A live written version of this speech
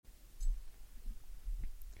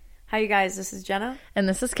Hi, you guys. This is Jenna. And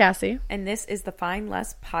this is Cassie. And this is the Find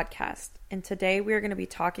Less podcast. And today we are going to be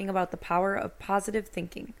talking about the power of positive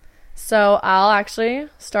thinking. So I'll actually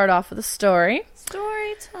start off with a story.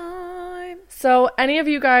 Story time. So any of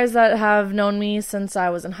you guys that have known me since I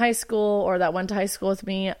was in high school or that went to high school with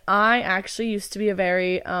me, I actually used to be a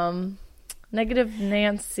very negative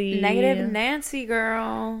Nancy. Negative Nancy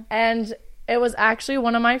girl. And it was actually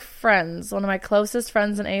one of my friends, one of my closest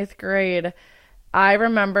friends in 8th grade. I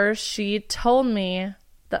remember she told me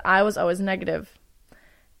that I was always negative.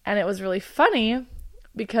 And it was really funny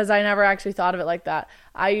because I never actually thought of it like that.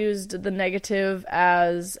 I used the negative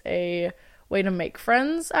as a way to make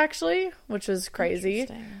friends, actually, which was crazy.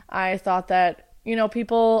 I thought that,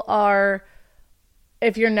 people are,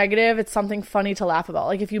 if you're negative, it's something funny to laugh about.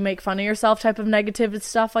 Like if you make fun of yourself type of negative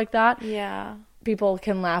stuff like that. Yeah. People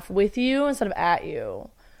can laugh with you instead of at you.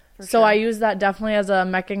 So sure. I use that definitely as a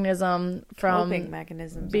mechanism from coping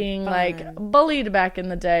mechanisms being like bullied back in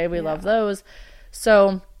the day. We love those.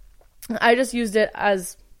 So I just used it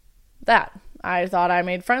as that. I thought I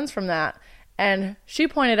made friends from that. And she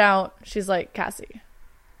pointed out, she's like, Cassie,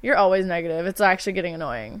 you're always negative. It's actually getting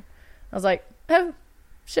annoying. I was like, oh,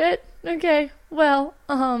 shit. Okay. Well,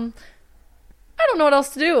 I don't know what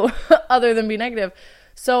else to do other than be negative.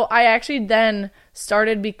 So I actually then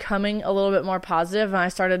started becoming a little bit more positive, and I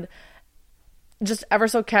started just ever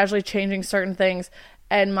so casually changing certain things.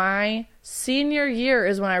 And my senior year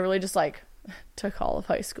is when I really just took all of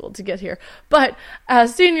high school to get here. But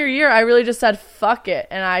senior year, I really just said, fuck it.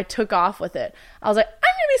 And I took off with it. I was like, I'm going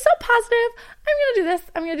to be so positive. I'm going to do this.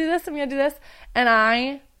 I'm going to do this. I'm going to do this. And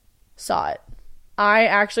I saw it. I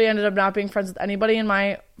actually ended up not being friends with anybody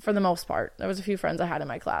for the most part. There was a few friends I had in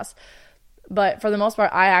my class. But for the most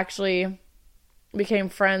part, I actually became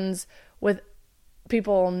friends with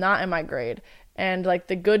people not in my grade. And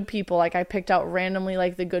the good people, I picked out randomly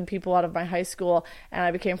the good people out of my high school, and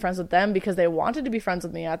I became friends with them because they wanted to be friends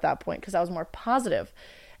with me at that point because I was more positive.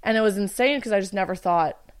 And it was insane because I just never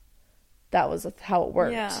thought that was how it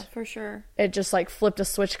worked. Yeah, for sure. It just flipped a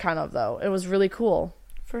switch kind of, though. It was really cool.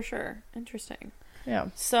 For sure. Interesting. Yeah.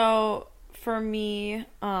 So for me,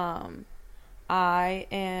 I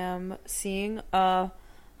am seeing a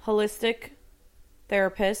holistic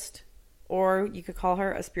therapist, or you could call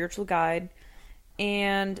her a spiritual guide.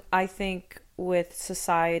 And I think with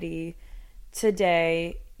society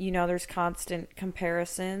today, there's constant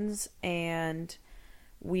comparisons, and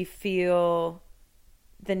we feel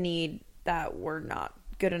the need that we're not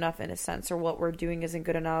good enough in a sense, or what we're doing isn't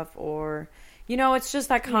good enough, or, it's just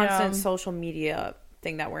that constant social media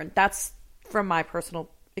thing that we're in. That's from my personal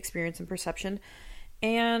experience and perception.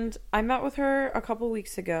 And I met with her a couple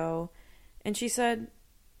weeks ago, and she said,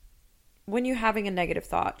 when you're having a negative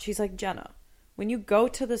thought, she's like, Jenna, when you go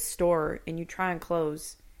to the store and you try on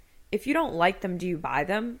clothes, if you don't like them, do you buy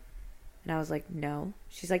them? And I was like, no.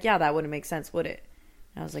 She's like, yeah, that wouldn't make sense, would it?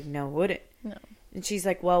 And I was like, no, would it? No. And she's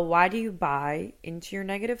like, well, why do you buy into your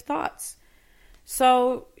negative thoughts?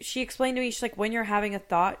 So she explained to me, she's like, when you're having a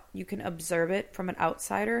thought, you can observe it from an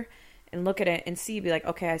outsider and look at it and be like,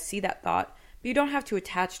 okay, I see that thought, but you don't have to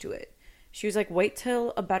attach to it. She was like, wait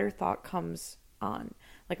till a better thought comes on,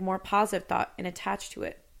 more positive thought, and attach to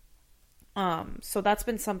it. So that's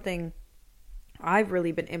been something I've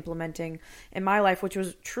really been implementing in my life, which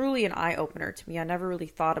was truly an eye-opener to me. I never really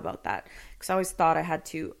thought about that because I always thought I had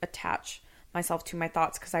to attach myself to my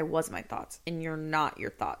thoughts because I was my thoughts, and you're not your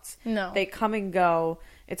thoughts. No. They come and go.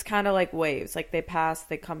 It's kind of like waves. They pass,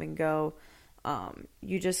 they come and go.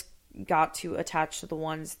 You just got to attach to the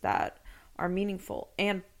ones that are meaningful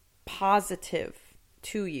and positive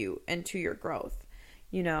to you and to your growth.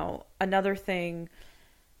 Another thing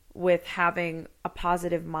with having a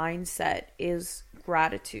positive mindset is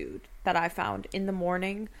gratitude that I found in the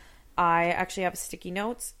morning. I actually have sticky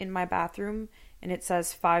notes in my bathroom, and it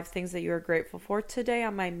says 5 things that you are grateful for today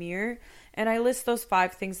on my mirror. And I list those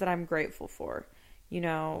 5 things that I'm grateful for.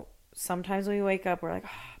 Sometimes when we wake up, we're like,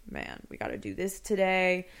 oh, man, we got to do this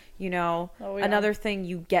today. Another thing,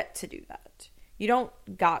 you get to do that. You don't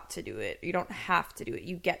got to do it. You don't have to do it.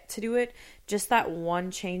 You get to do it. Just that one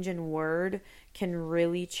change in word can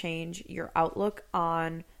really change your outlook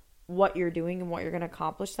on what you're doing and what you're going to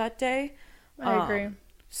accomplish that day. I agree.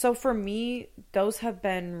 So for me, those have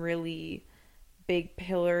been really big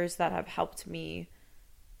pillars that have helped me,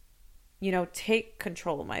 take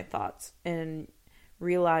control of my thoughts and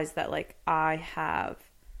realize that I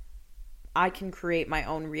can create my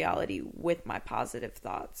own reality with my positive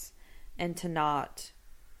thoughts, and to not,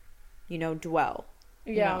 dwell.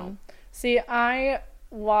 Yeah. See, I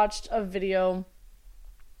watched a video,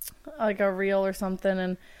 a reel or something,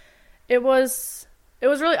 and it was it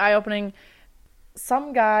was really eye-opening.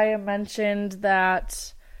 Some guy mentioned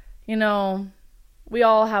that, you know, we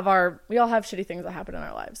all have shitty things that happen in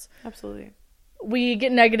our lives. Absolutely. We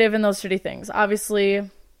get negative in those shitty things. Obviously,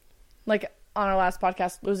 like on our last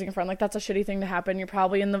podcast, losing a friend, like that's a shitty thing to happen. You're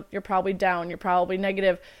probably down, you're probably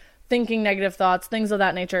negative, thinking negative thoughts, things of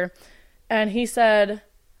that nature. And he said,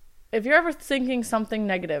 if you're ever thinking something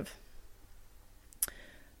negative,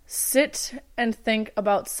 sit and think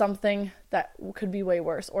about something that could be way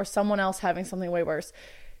worse, or someone else having something way worse.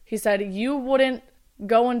 He said, you wouldn't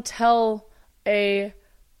go and tell a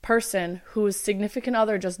person whose significant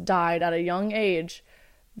other just died at a young age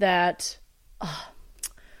that,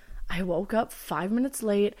 I woke up 5 minutes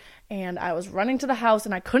late and I was running to the house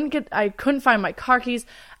and I couldn't find my car keys.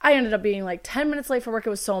 I ended up being like 10 minutes late for work. It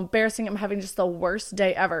was so embarrassing. I'm having just the worst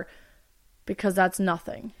day ever. Because that's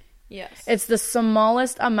nothing. Yes. It's the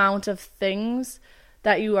smallest amount of things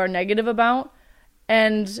that you are negative about.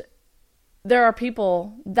 And there are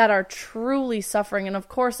people that are truly suffering. And of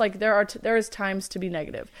course, like there is times to be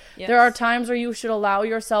negative. Yes. There are times where you should allow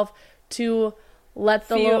yourself to let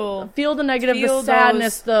feel the negative, the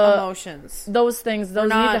sadness, the emotions, those things. Those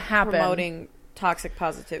need to happen. Promoting toxic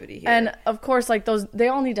positivity here. And of course, like they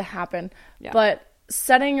all need to happen. Yeah. But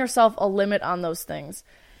setting yourself a limit on those things.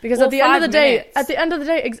 Because at the end of the day,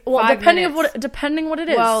 depending what it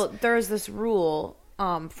is. Well, there's this rule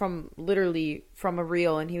from a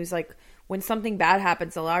reel, and he was like, when something bad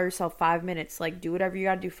happens, allow yourself 5 minutes. Like, do whatever you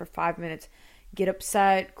got to do for 5 minutes. Get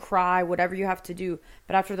upset, cry, whatever you have to do.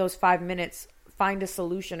 But after those 5 minutes, find a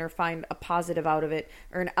solution or find a positive out of it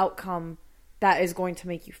or an outcome that is going to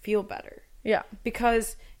make you feel better. Yeah.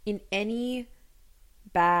 Because in any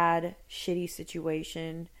bad, shitty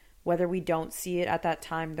situation, whether we don't see it at that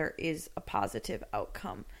time, there is a positive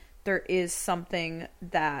outcome. There is something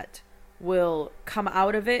that will come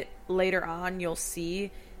out of it later on. You'll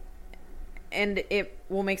see, and it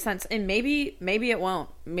will make sense. And maybe it won't.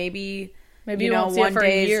 Maybe you know, one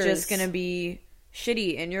day is just gonna be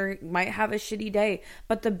shitty, and you might have a shitty day.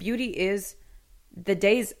 But the beauty is, the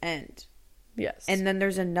days end. Yes. And then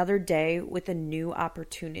there's another day with a new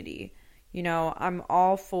opportunity. You know, I'm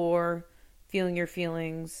all for feeling your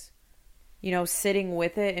feelings, you know, sitting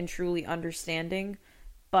with it and truly understanding.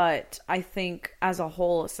 But I think as a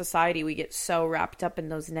whole society, we get so wrapped up in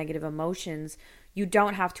those negative emotions. You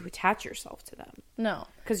don't have to attach yourself to them. No.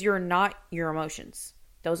 Because you're not your emotions.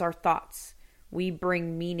 Those are thoughts. We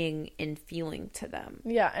bring meaning and feeling to them.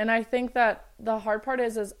 Yeah, and I think that the hard part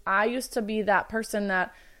is I used to be that person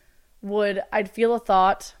that I'd feel a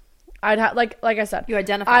thought. I'd have, like I said, you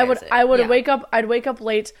identify I would wake up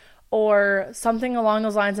late or something along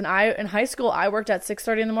those lines. And in high school, I worked at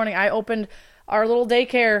 6:30 in the morning. I opened our little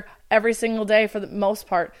daycare every single day for the most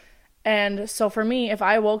part. And so for me, if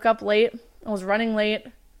I woke up late, I was running late,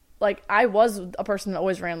 like I was a person that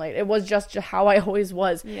always ran late. It was just how I always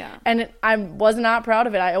was. Yeah. And I was not proud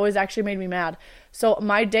of it. I always actually made me mad. So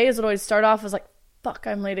my days would always start off as like, fuck,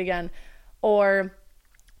 I'm late again. Or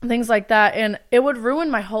things like that. And it would ruin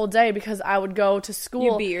my whole day because I would go to school.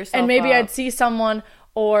 You beat yourself and maybe up. I'd see someone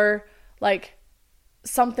or like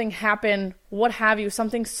something happen, what have you,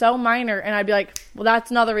 something so minor. And I'd be like, well,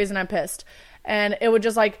 that's another reason I'm pissed. And it would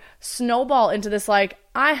just like snowball into this, like,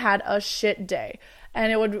 I had a shit day.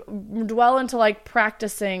 And it would dwell into like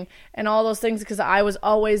practicing and all those things because I was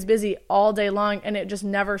always busy all day long and it just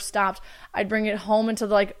never stopped. I'd bring it home into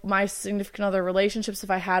like my significant other relationships if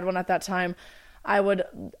I had one at that time.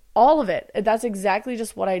 All of it. That's exactly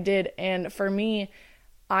just what I did. And for me,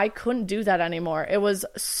 I couldn't do that anymore. It was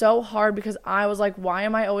so hard because I was like, why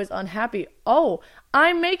am I always unhappy? Oh,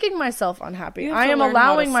 I'm making myself unhappy. I am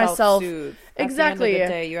allowing myself. Exactly. At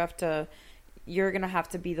the end of the day, you're going to have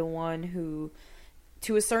to be the one who,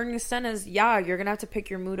 to a certain extent, you're going to have to pick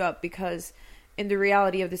your mood up because in the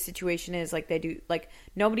reality of the situation is like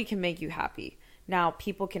nobody can make you happy. Now,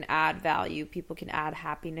 people can add value. People can add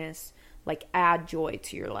happiness, like add joy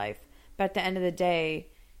to your life. But at the end of the day,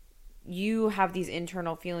 you have these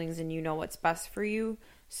internal feelings and you know what's best for you.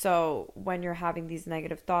 So when you're having these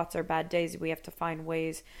negative thoughts or bad days, we have to find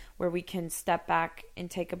ways where we can step back and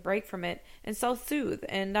take a break from it and self-soothe.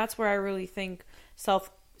 And that's where I really think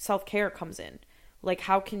self-care comes in. Like,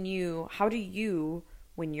 how do you,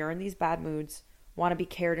 when you're in these bad moods, want to be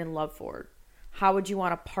cared and loved for? How would you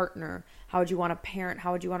want a partner? How would you want a parent?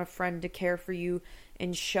 How would you want a friend to care for you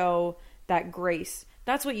and show that grace?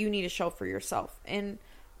 That's what you need to show for yourself. And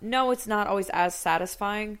no, it's not always as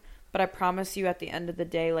satisfying, but I promise you at the end of the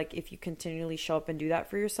day, like if you continually show up and do that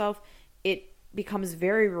for yourself, it becomes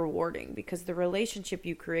very rewarding because the relationship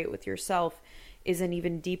you create with yourself is an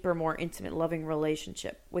even deeper, more intimate, loving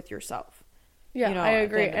relationship with yourself. Yeah, you know, I at the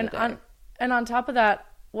agree. end of the day. And on top of that,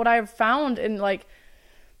 what I've found in like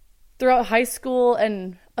throughout high school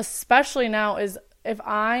and especially now is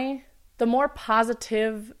the more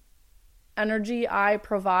positive energy I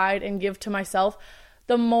provide and give to myself,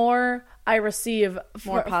 the more I receive.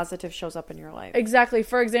 More positive shows up in your life. Exactly.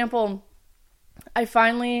 For example, I've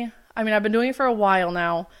been doing it for a while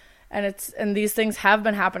now, and these things have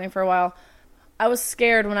been happening for a while. I was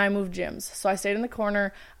scared when I moved gyms, so I stayed in the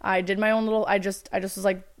corner. I did my own little, I just was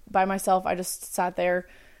like by myself. I just sat there,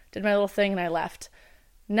 did my little thing, and I left.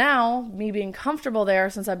 Now, me being comfortable there,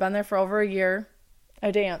 since I've been there for over a year,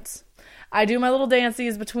 I dance. I do my little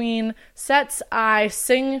dances between sets. I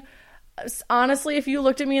sing. Honestly, if you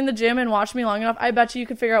looked at me in the gym and watched me long enough, I bet you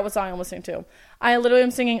could figure out what song I'm listening to. I literally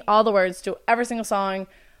am singing all the words to every single song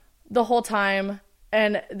the whole time,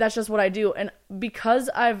 and that's just what I do. And because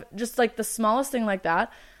I've just like the smallest thing like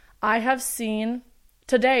that, I have seen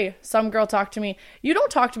today some girl talk to me. You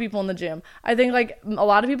don't talk to people in the gym. I think like a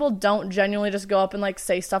lot of people don't genuinely just go up and like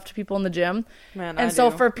say stuff to people in the gym. Man, and I so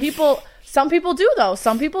do. for people, some people do though.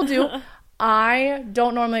 Some people do. I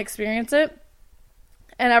don't normally experience it.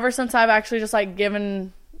 And ever since I've actually just like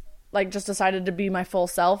just decided to be my full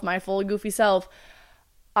self, my full goofy self,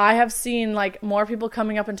 I have seen like more people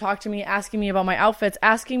coming up and talk to me, asking me about my outfits,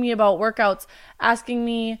 asking me about workouts, asking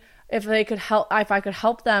me if I could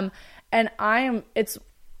help them. And it's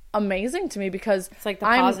amazing to me because It's like the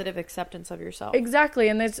positive acceptance of yourself. Exactly.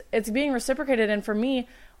 And it's being reciprocated. And for me,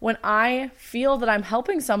 when I feel that I'm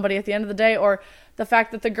helping somebody at the end of the day, or the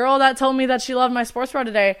fact that the girl that told me that she loved my sports bra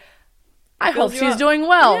today, I hope she's doing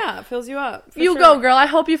well. Yeah, it fills you up. You go, girl. I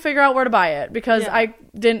hope you figure out where to buy it, because Yeah. I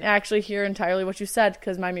didn't actually hear entirely what you said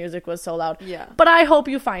because my music was so loud. Yeah. But I hope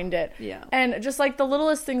you find it. Yeah. And just like the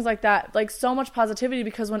littlest things like that, like so much positivity,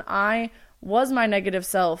 because when I was my negative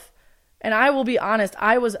self, and I will be honest,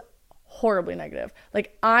 I was horribly negative.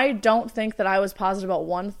 Like, I don't think that I was positive about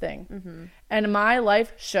one thing. Mm-hmm. And my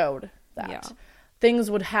life showed that. Yeah.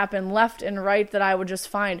 Things would happen left and right that I would just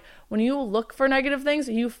find. When you look for negative things,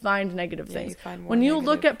 you find negative things. You find more when you negative.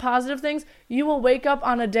 look at positive things, you will wake up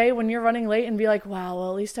on a day when you're running late and be like, wow,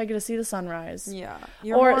 well, at least I get to see the sunrise. Yeah.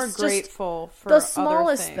 You're Or more it's just grateful for the other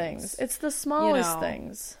smallest things. It's the smallest know.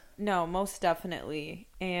 things. No, most definitely.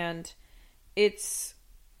 And it's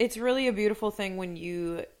really a beautiful thing when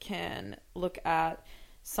you can look at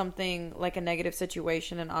something like a negative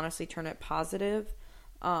situation and honestly turn it positive.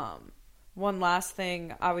 One last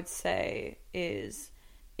thing I would say is,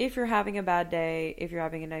 if you're having a bad day, if you're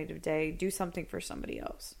having a negative day, do something for somebody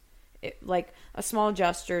else. Like a small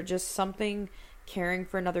gesture, just something caring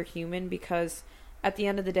for another human, because at the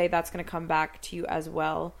end of the day, that's going to come back to you as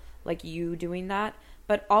well, like you doing that.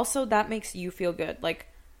 But also that makes you feel good. Like,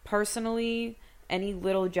 personally, any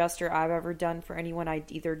little gesture I've ever done for anyone I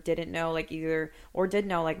either didn't know, or did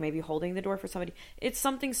know, like maybe holding the door for somebody, it's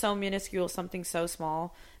something so minuscule, something so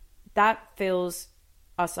small, that fills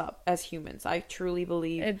us up as humans. I truly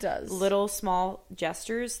believe It does. Little small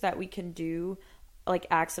gestures that we can do, like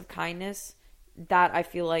acts of kindness, that I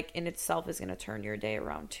feel like in itself is going to turn your day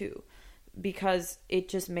around too, because it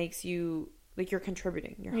just makes you like you're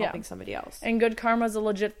contributing, you're helping somebody else. And good karma is a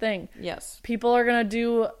legit thing. Yes. People are going to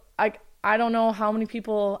do, I don't know how many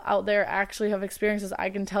people out there actually have experiences. I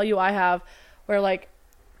can tell you I have, where like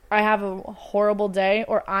I have a horrible day,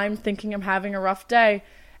 or I'm thinking I'm having a rough day,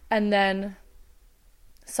 and then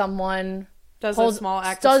someone Does a small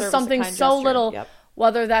act of service, something a kind so gesture. little, Yep.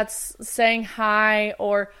 whether that's saying hi,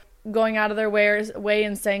 or going out of their way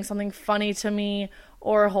and saying something funny to me,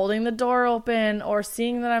 or holding the door open, or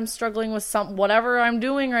seeing that I'm struggling with whatever I'm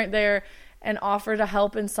doing right there, and offer to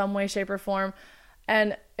help in some way, shape, or form.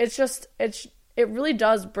 And it really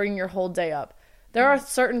does bring your whole day up. There are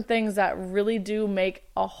certain things that really do make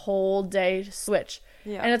a whole day switch.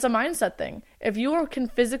 Yeah. And it's a mindset thing. If you can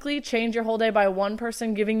physically change your whole day by one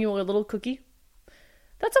person giving you a little cookie,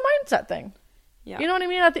 that's a mindset thing. Yeah. You know what I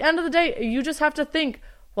mean? At the end of the day, you just have to think,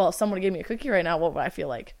 well, if someone gave me a cookie right now, what would I feel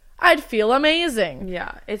like? I'd feel amazing.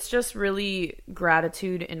 Yeah. It's just really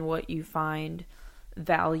gratitude in what you find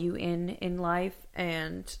value in life.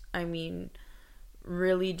 And I mean,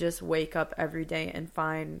 really just wake up every day and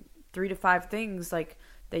find 3 to 5 things like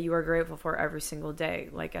that you are grateful for every single day,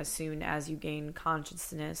 like as soon as you gain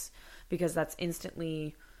consciousness, because that's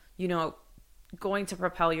instantly, going to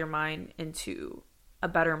propel your mind into a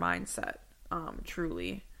better mindset,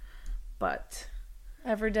 truly. But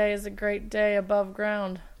every day is a great day above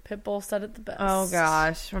ground. Pitbull said it the best. oh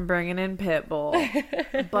gosh, I'm bringing in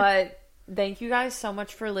Pitbull. But thank you guys so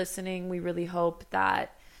much for listening. We really hope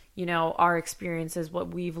that our experiences,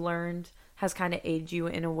 what we've learned, has kind of aided you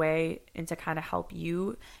in a way and to kind of help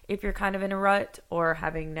you if you're kind of in a rut or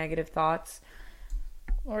having negative thoughts.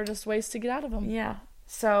 Or just ways to get out of them. Yeah.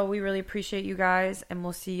 So we really appreciate you guys, and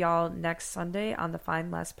we'll see y'all next Sunday on the Find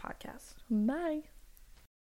Less podcast. Bye.